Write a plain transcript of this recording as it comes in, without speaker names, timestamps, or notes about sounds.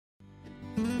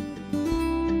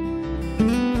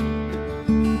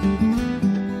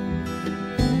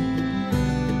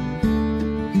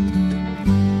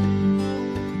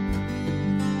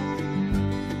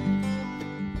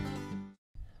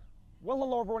Well,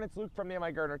 hello everyone, it's Luke from the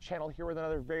MIgardener channel here with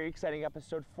another very exciting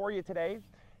episode for you today.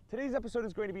 Today's episode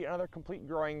is going to be another complete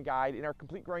growing guide in our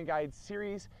complete growing guide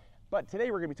series, but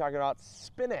today we're going to be talking about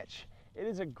spinach. It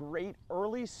is a great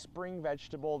early spring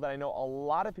vegetable that I know a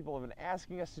lot of people have been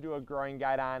asking us to do a growing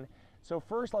guide on. So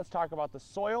first let's talk about the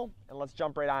soil and let's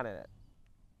jump right on in it.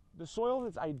 The soil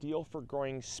that's ideal for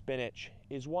growing spinach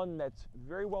is one that's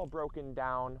very well broken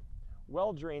down,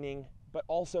 well draining, but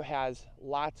also has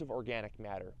lots of organic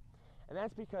matter. And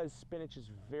that's because spinach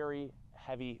is very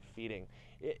heavy feeding.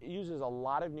 It uses a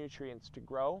lot of nutrients to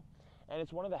grow, and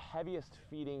it's one of the heaviest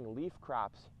feeding leaf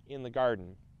crops in the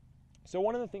garden. So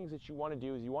one of the things that you want to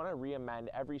do is you want to re-amend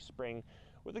every spring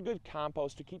with a good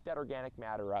compost to keep that organic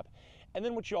matter up. And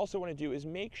then what you also want to do is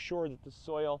make sure that the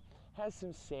soil has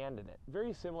some sand in it,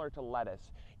 very similar to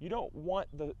lettuce. You don't want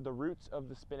the roots of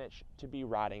the spinach to be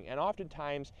rotting. And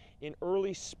oftentimes in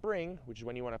early spring, which is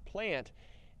when you want to plant,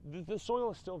 the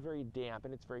soil is still very damp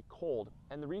and it's very cold.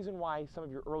 And the reason why some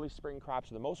of your early spring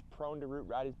crops are the most prone to root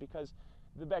rot is because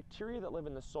the bacteria that live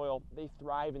in the soil, they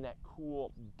thrive in that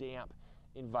cool, damp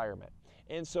environment.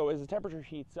 And so as the temperature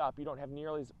heats up, you don't have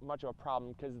nearly as much of a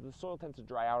problem because the soil tends to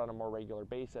dry out on a more regular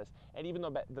basis. And even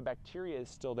though the bacteria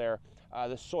is still there,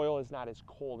 the soil is not as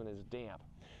cold and as damp.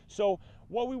 So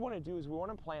what we want to do is we want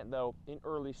to plant though in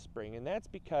early spring, and that's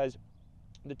because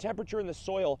the temperature in the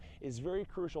soil is very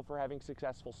crucial for having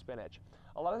successful spinach.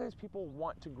 A lot of times people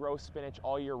want to grow spinach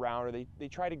all year round, or they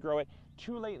try to grow it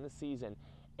too late in the season.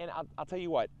 And I'll tell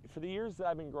you what, for the years that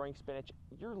I've been growing spinach,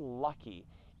 you're lucky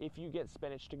if you get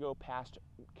spinach to go past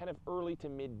kind of early to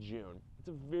mid-June. It's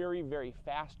a very, very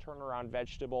fast turnaround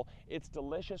vegetable. It's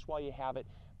delicious while you have it,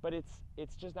 but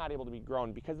it's just not able to be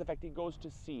grown because of the fact it goes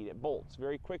to seed, it bolts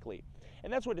very quickly.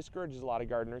 And that's what discourages a lot of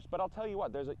gardeners. But I'll tell you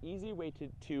what, there's an easy way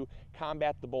to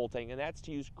combat the bolting, and that's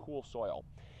to use cool soil.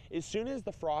 As soon as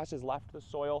the frost has left the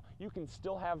soil, you can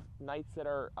still have nights that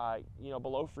are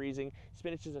below freezing.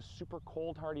 Spinach is a super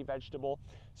cold hardy vegetable.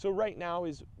 So right now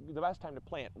is the best time to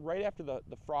plant, right after the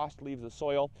frost leaves the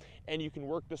soil, and you can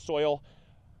work the soil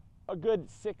a good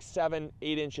 6, 7,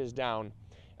 8 inches down.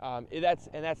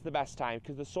 That's the best time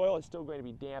because the soil is still going to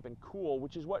be damp and cool,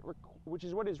 which is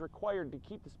what is required to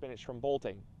keep the spinach from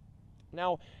bolting.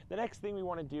 Now, the next thing we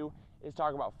want to do is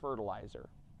talk about fertilizer.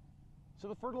 So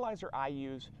the fertilizer I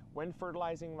use when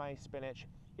fertilizing my spinach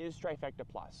is Trifecta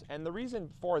Plus. And the reason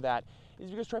for that is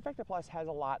because Trifecta Plus has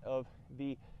a lot of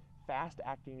the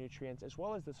fast-acting nutrients as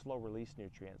well as the slow-release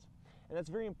nutrients. And that's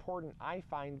very important, I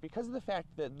find, because of the fact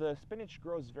that the spinach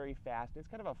grows very fast. It's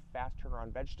kind of a fast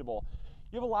turnaround vegetable.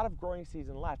 You have a lot of growing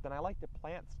season left, and I like to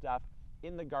plant stuff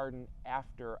in the garden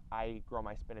after I grow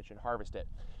my spinach and harvest it.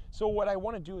 So what I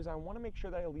want to do is I want to make sure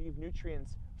that I leave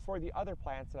nutrients for the other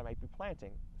plants that I might be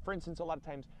planting. For instance, a lot of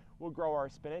times we'll grow our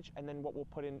spinach and then what we'll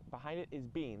put in behind it is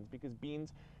beans, because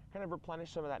beans kind of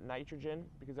replenish some of that nitrogen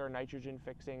because they're a nitrogen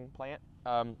fixing plant.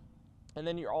 And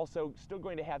then you're also still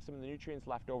going to have some of the nutrients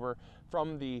left over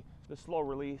from the slow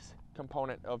release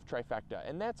component of Trifecta.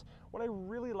 And that's what I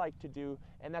really like to do,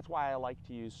 and that's why I like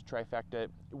to use Trifecta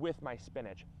with my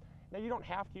spinach. Now, you don't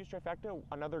have to use Trifecta.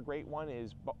 Another great one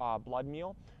is blood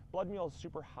meal. Blood meal is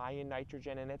super high in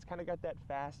nitrogen, and it's kind of got that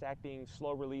fast-acting,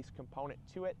 slow-release component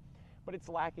to it, but it's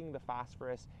lacking the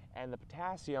phosphorus and the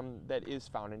potassium that is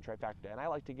found in Trifecta. And I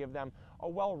like to give them a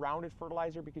well-rounded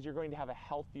fertilizer because you're going to have a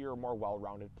healthier, more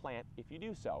well-rounded plant if you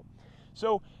do so.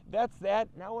 So that's that.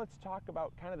 Now let's talk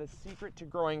about kind of the secret to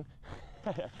growing.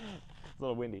 It's a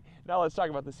little windy. Now let's talk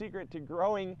about the secret to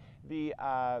growing the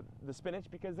spinach,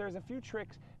 because there's a few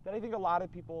tricks that I think a lot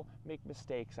of people make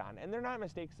mistakes on. And they're not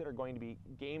mistakes that are going to be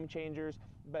game changers,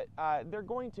 but they're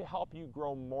going to help you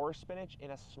grow more spinach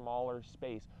in a smaller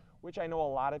space, which I know a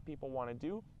lot of people want to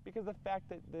do because the fact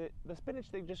that the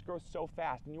spinach, they just grow so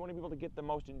fast and you want to be able to get the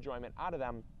most enjoyment out of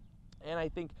them. And I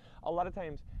think a lot of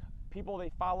times people,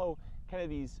 they follow kind of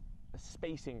these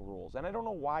spacing rules, and I don't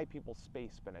know why people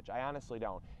space spinach. I honestly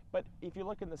don't. But if you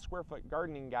look in the square foot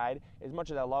gardening guide, as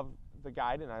much as I love the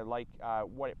guide and I like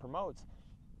what it promotes,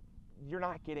 you're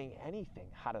not getting anything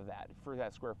out of that for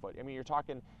that square foot. I mean, you're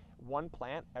talking one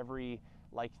plant every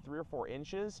like 3 or 4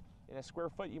 inches. In a square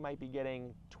foot, you might be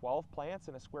getting 12 plants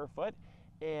in a square foot,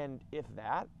 and if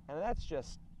that, and that's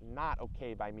just not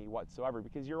okay by me whatsoever,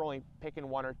 because you're only picking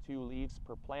 1 or 2 leaves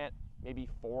per plant, maybe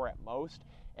 4 at most.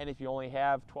 And if you only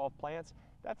have 12 plants,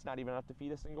 that's not even enough to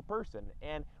feed a single person.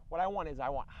 And what I want is I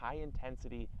want high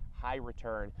intensity, high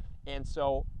return. And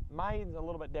so mine's a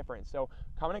little bit different. So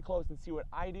come in close and see what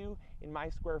I do in my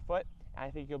square foot. And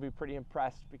I think you'll be pretty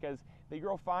impressed because they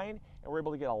grow fine and we're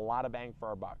able to get a lot of bang for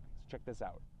our buck. So check this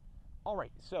out. All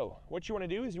right, so what you want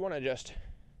to do is you want to just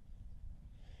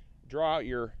draw out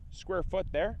your square foot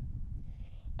there.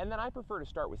 And then I prefer to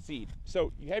start with seed.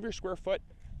 So you have your square foot,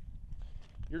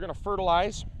 you're gonna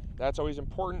fertilize. That's always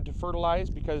important to fertilize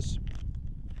because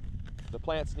the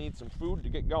plants need some food to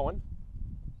get going.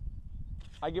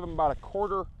 I give them about a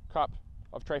 1/4 cup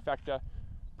of trifecta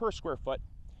per square foot,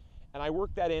 and I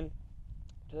work that in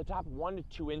to the top 1 to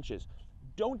 2 inches.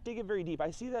 Don't dig it very deep.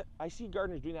 I see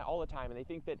gardeners doing that all the time, and they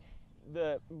think that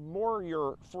the more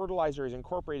your fertilizer is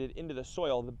incorporated into the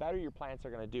soil, the better your plants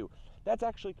are gonna do. That's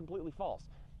actually completely false.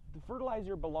 The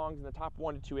fertilizer belongs in the top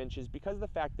 1 to 2 inches because of the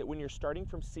fact that when you're starting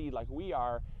from seed like we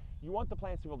are, you want the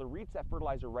plants to be able to reach that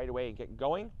fertilizer right away and get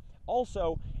going.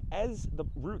 Also, as the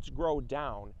roots grow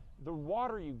down, the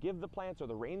water you give the plants or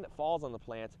the rain that falls on the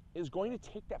plants is going to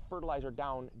take that fertilizer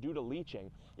down due to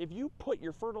leaching. If you put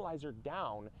your fertilizer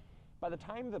down, by the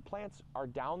time the plants are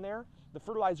down there, the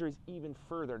fertilizer is even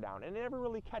further down and it never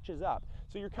really catches up.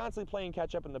 So you're constantly playing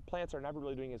catch up and the plants are never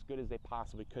really doing as good as they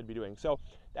possibly could be doing. So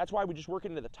that's why we just work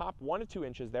into the top 1 to 2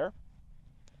 inches there.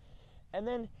 And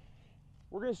then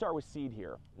we're gonna start with seed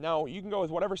here. Now you can go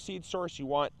with whatever seed source you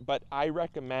want, but I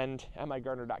recommend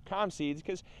MIgardener.com seeds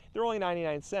because they're only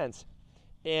 99 cents.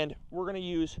 And we're gonna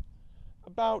use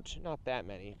about, not that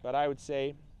many, but I would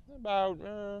say about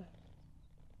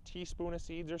teaspoon of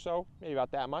seeds or so, maybe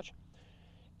about that much.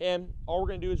 And all we're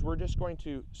going to do is we're just going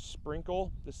to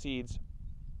sprinkle the seeds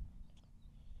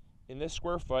in this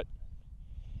square foot,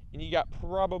 and you got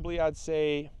probably, I'd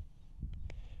say,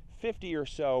 50 or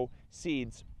so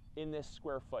seeds in this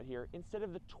square foot here instead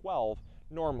of the 12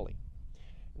 normally.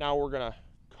 Now we're going to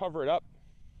cover it up,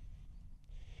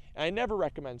 and I never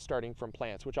recommend starting from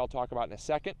plants, which I'll talk about in a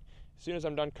second. As soon as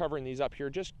I'm done covering these up here,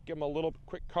 just give them a little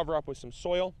quick cover up with some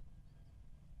soil.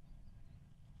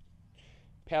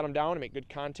 Pat them down and make good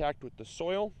contact with the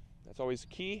soil. That's always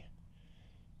key.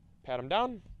 Pat them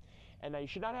down. And now you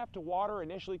should not have to water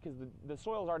initially because the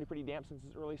soil is already pretty damp since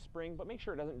it's early spring, but make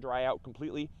sure it doesn't dry out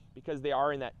completely because they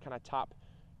are in that kind of top,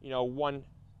 1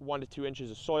 to 2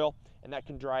 inches of soil, and that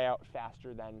can dry out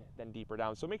faster than deeper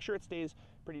down. So make sure it stays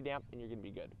pretty damp and you're gonna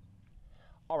be good.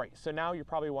 All right, so now you're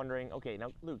probably wondering, okay,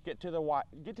 now Luke, get to the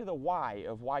why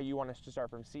of why you want us to start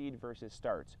from seed versus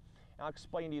starts. And I'll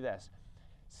explain to you this.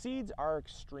 Seeds are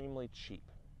extremely cheap,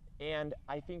 and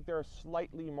I think they're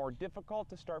slightly more difficult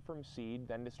to start from seed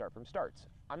than to start from starts.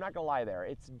 I'm not gonna lie there.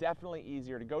 It's definitely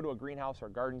easier to go to a greenhouse or a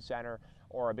garden center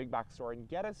or a big box store and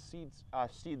get a seed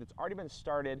that's already been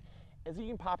started, as you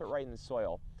can pop it right in the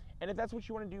soil. And if that's what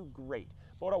you wanna do, great.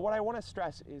 But what I wanna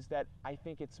stress is that I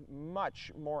think it's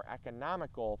much more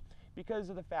economical because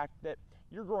of the fact that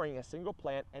you're growing a single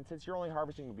plant, and since you're only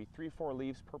harvesting maybe 3-4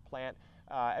 leaves per plant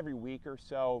every week or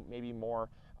so, maybe more,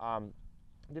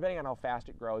 depending on how fast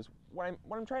it grows. What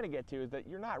I'm trying to get to is that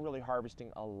you're not really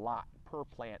harvesting a lot per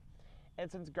plant. And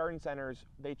since garden centers,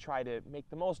 they try to make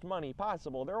the most money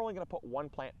possible, they're only gonna put 1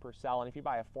 plant per cell, and if you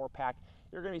buy a 4-pack,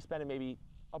 you're gonna be spending maybe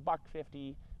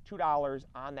 $1.50, $2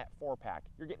 on that 4-pack.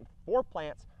 You're getting 4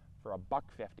 plants for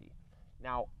 $1.50.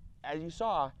 Now, as you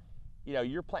saw,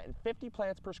 you're planting 50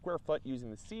 plants per square foot using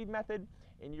the seed method,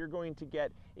 and you're going to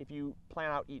get, if you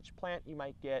plant out each plant, you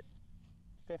might get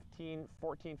 15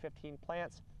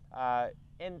 plants,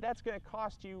 and that's going to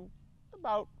cost you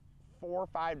about $4 or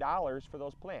 $5 for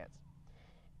those plants.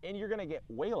 And you're going to get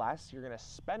way less, you're going to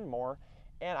spend more,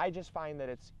 and I just find that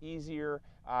it's easier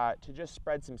to just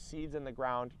spread some seeds in the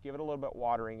ground, give it a little bit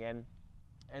watering in,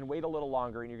 and wait a little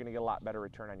longer, and you're going to get a lot better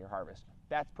return on your harvest.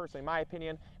 That's personally my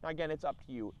opinion. Now again, it's up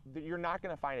to you. You're not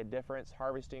going to find a difference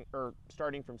harvesting or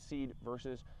starting from seed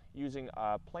versus using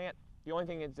a plant. The only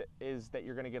thing is that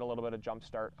you're going to get a little bit of jump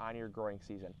start on your growing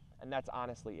season, and that's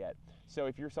honestly it. So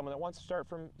if you're someone that wants to start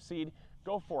from seed,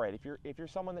 go for it. If you're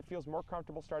someone that feels more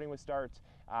comfortable starting with starts,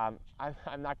 I'm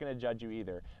not going to judge you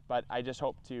either, but I just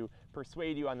hope to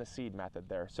persuade you on the seed method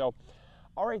there. So,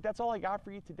 all right, that's all I got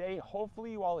for you today.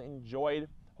 Hopefully you all enjoyed.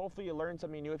 Hopefully you learned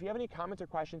something new. If you have any comments or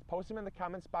questions, post them in the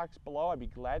comments box below. I'd be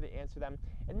glad to answer them.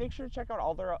 And make sure to check out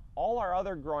all our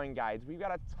other growing guides. We've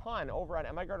got a ton over on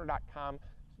MIgardener.com.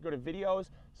 Go to videos,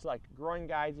 select growing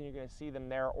guides, and you're going to see them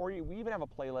there. Or we even have a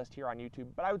playlist here on YouTube.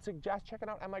 But I would suggest checking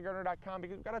out MIgardener.com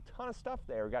because we've got a ton of stuff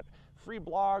there. We've got free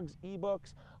blogs,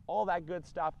 ebooks, all that good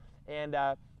stuff. And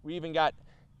we even got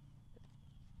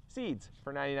seeds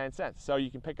for 99 cents. So you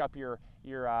can pick up your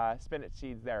spinach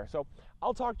seeds there. So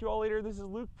I'll talk to you all later. This is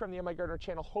Luke from the MIgardener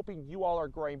channel, hoping you all are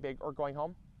growing big or going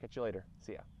home. Catch you later.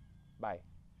 See ya. Bye.